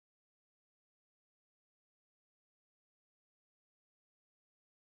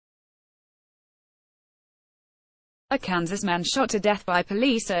A Kansas man shot to death by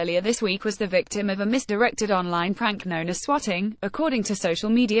police earlier this week was the victim of a misdirected online prank known as swatting, according to social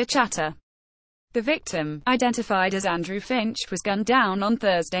media chatter. The victim, identified as Andrew Finch, was gunned down on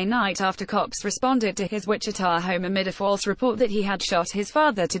Thursday night after cops responded to his Wichita home amid a false report that he had shot his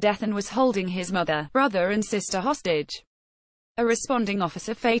father to death and was holding his mother, brother and sister hostage. A responding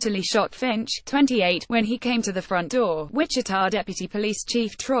officer fatally shot Finch, 28, when he came to the front door, Wichita Deputy Police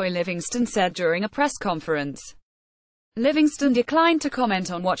Chief Troy Livingston said during a press conference. Livingston declined to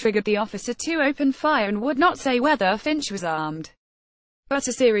comment on what triggered the officer to open fire and would not say whether Finch was armed. But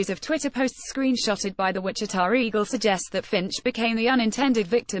a series of Twitter posts screenshotted by the Wichita Eagle suggest that Finch became the unintended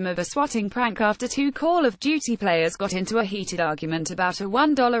victim of a swatting prank after two Call of Duty players got into a heated argument about a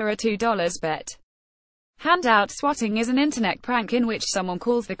 $1 or $2 bet. Handout swatting is an internet prank in which someone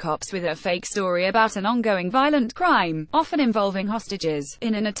calls the cops with a fake story about an ongoing violent crime, often involving hostages,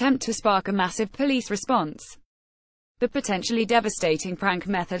 in an attempt to spark a massive police response. The potentially devastating prank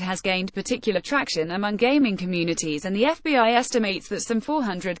method has gained particular traction among gaming communities, and the FBI estimates that some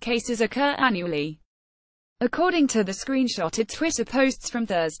 400 cases occur annually. According to the screenshotted Twitter posts from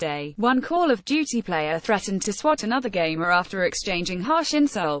Thursday, one Call of Duty player threatened to swat another gamer after exchanging harsh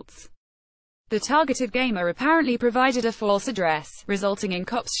insults. The targeted gamer apparently provided a false address, resulting in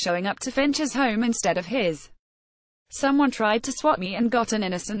cops showing up to Finch's home instead of his. "Someone tried to swat me and got an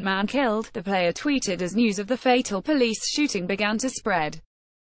innocent man killed," the player tweeted as news of the fatal police shooting began to spread.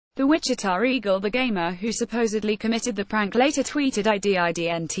 The Wichita Eagle, the gamer who supposedly committed the prank, later tweeted, "I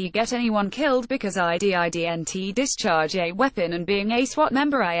didn't get anyone killed because I didn't discharge a weapon, and being a SWAT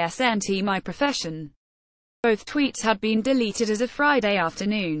member isn't my profession." Both tweets had been deleted as of Friday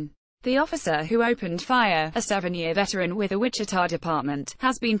afternoon. The officer who opened fire, a 7-year veteran with the Wichita Department,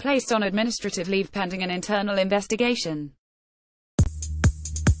 has been placed on administrative leave pending an internal investigation.